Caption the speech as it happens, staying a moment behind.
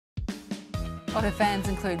Well, her fans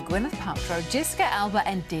include Gwyneth Paltrow, Jessica Alba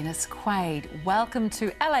and Dennis Quaid. Welcome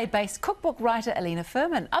to LA-based cookbook writer Elina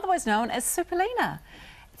Fuhrman, otherwise known as Soupelina.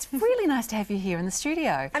 It's really nice to have you here in the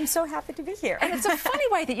studio. I'm so happy to be here. And it's a funny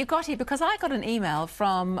way that you got here, because I got an email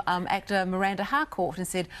from actor Miranda Harcourt and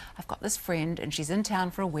said, I've got this friend and she's in town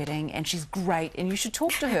for a wedding and she's great and you should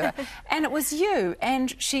talk to her. And it was you,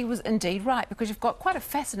 and she was indeed right, because you've got quite a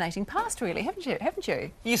fascinating past, really, haven't you?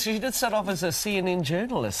 Yes, you did start off as a CNN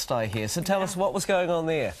journalist, I hear. So tell us what was going on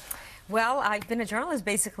there. Well, I've been a journalist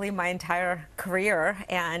basically my entire career,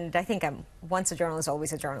 and I think once a journalist,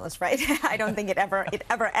 always a journalist, right? I don't think it ever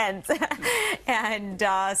ends. And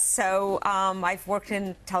so I've worked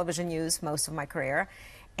in television news most of my career,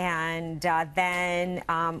 and then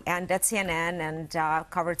at CNN, and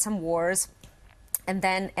covered some wars, and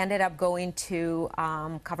then ended up going to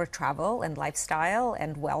cover travel and lifestyle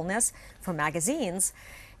and wellness for magazines.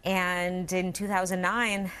 And in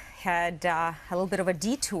 2009, had a little bit of a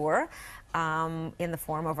detour in the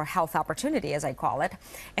form of a health opportunity, as I call it,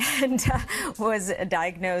 and was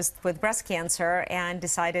diagnosed with breast cancer, and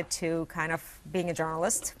decided to, kind of being a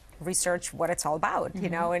journalist, research what it's all about, you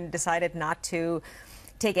know, and decided not to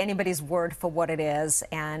take anybody's word for what it is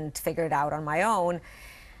and figure it out on my own.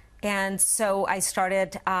 And so I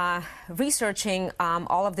started researching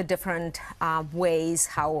all of the different ways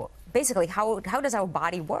basically, how does our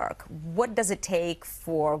body work? What does it take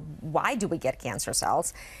for, why do we get cancer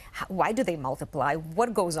cells? Why do they multiply?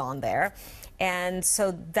 What goes on there? And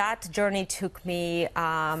so that journey took me,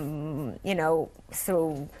 you know,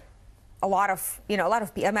 through a lot of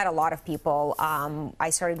I met a lot of people. I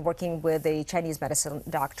started working with a Chinese medicine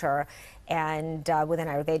doctor, and with an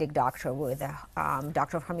Ayurvedic doctor, with a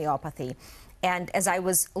doctor of homeopathy. And as I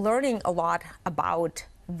was learning a lot about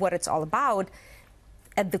what it's all about,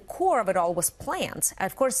 at the core of it all was plants.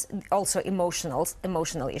 Of course, also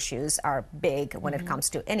emotional issues are big when it comes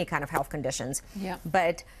to any kind of health conditions. Yeah.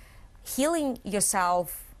 But healing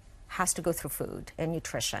yourself has to go through food and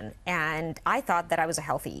nutrition. And I thought that I was a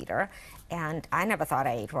healthy eater, and I never thought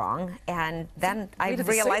I ate wrong. And then I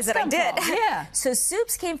realized that I did. Yeah. So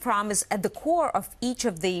soups came from, is at the core of each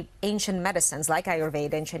of the ancient medicines, like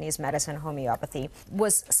Ayurveda and Chinese medicine, homeopathy,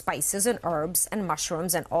 was spices and herbs and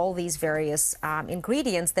mushrooms and all these various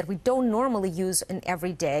ingredients that we don't normally use in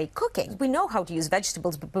everyday cooking. We know how to use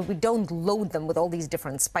vegetables, but we don't load them with all these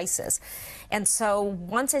different spices. And so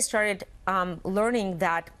once I started learning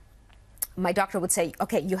that, my doctor would say,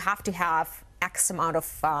 okay, you have to have X amount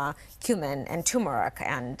of cumin and turmeric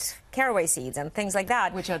and caraway seeds and things like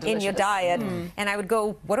that in your diet. And I would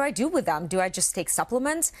go, what do I do with them? Do I just take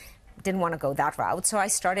supplements? Didn't want to go that route, so I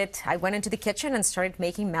went into the kitchen and started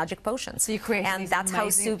making magic potions. So you created and that's how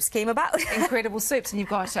soups came about. Incredible soups, and you've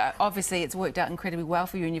got obviously it's worked out incredibly well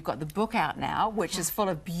for you, and you've got the book out now, which is full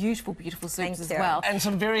of beautiful soups as well, and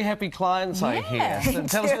some very happy clients, I hear. So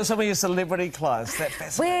tell us about some of your celebrity clients. That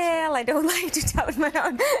fascinates me. Well, I don't like to tout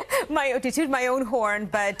to toot my own horn,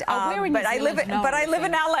 but I live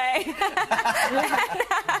in LA.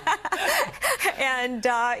 And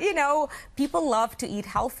you know, people love to eat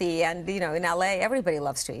healthy, and you know, in LA, everybody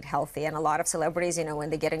loves to eat healthy, and a lot of celebrities, you know, when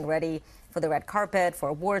they're getting ready for the red carpet, for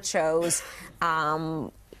award shows,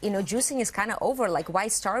 you know, juicing is kind of over. Like, why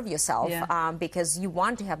starve yourself? Yeah. Because you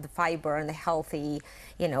want to have the fiber and the healthy,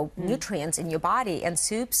 you know, nutrients in your body, and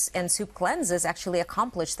soups and soup cleanses actually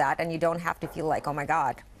accomplish that, and you don't have to feel like, oh my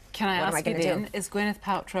God. Can I ask you then, is Gwyneth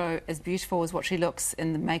Paltrow as beautiful as what she looks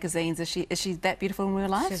in the magazines? Is she that beautiful in real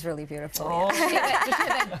life? She's really beautiful. Oh. Does she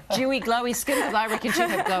have that dewy, glowy skin? Because I reckon she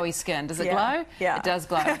has glowy skin. Does it glow? Yeah. It does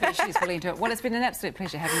glow. I bet she's really into it. Well, it's been an absolute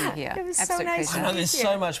pleasure having you here. It was absolute so nice. pleasure. I know there's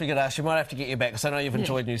so much we could ask you. Might have to get you back, because I know you've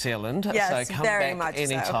enjoyed New Zealand. Yes, so come very back much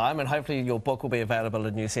anytime, and hopefully your book will be available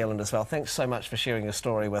in New Zealand as well. Thanks so much for sharing your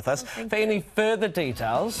story with us. For any further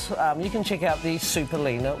details, you can check out the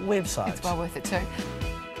Soupelina website. It's well worth it too.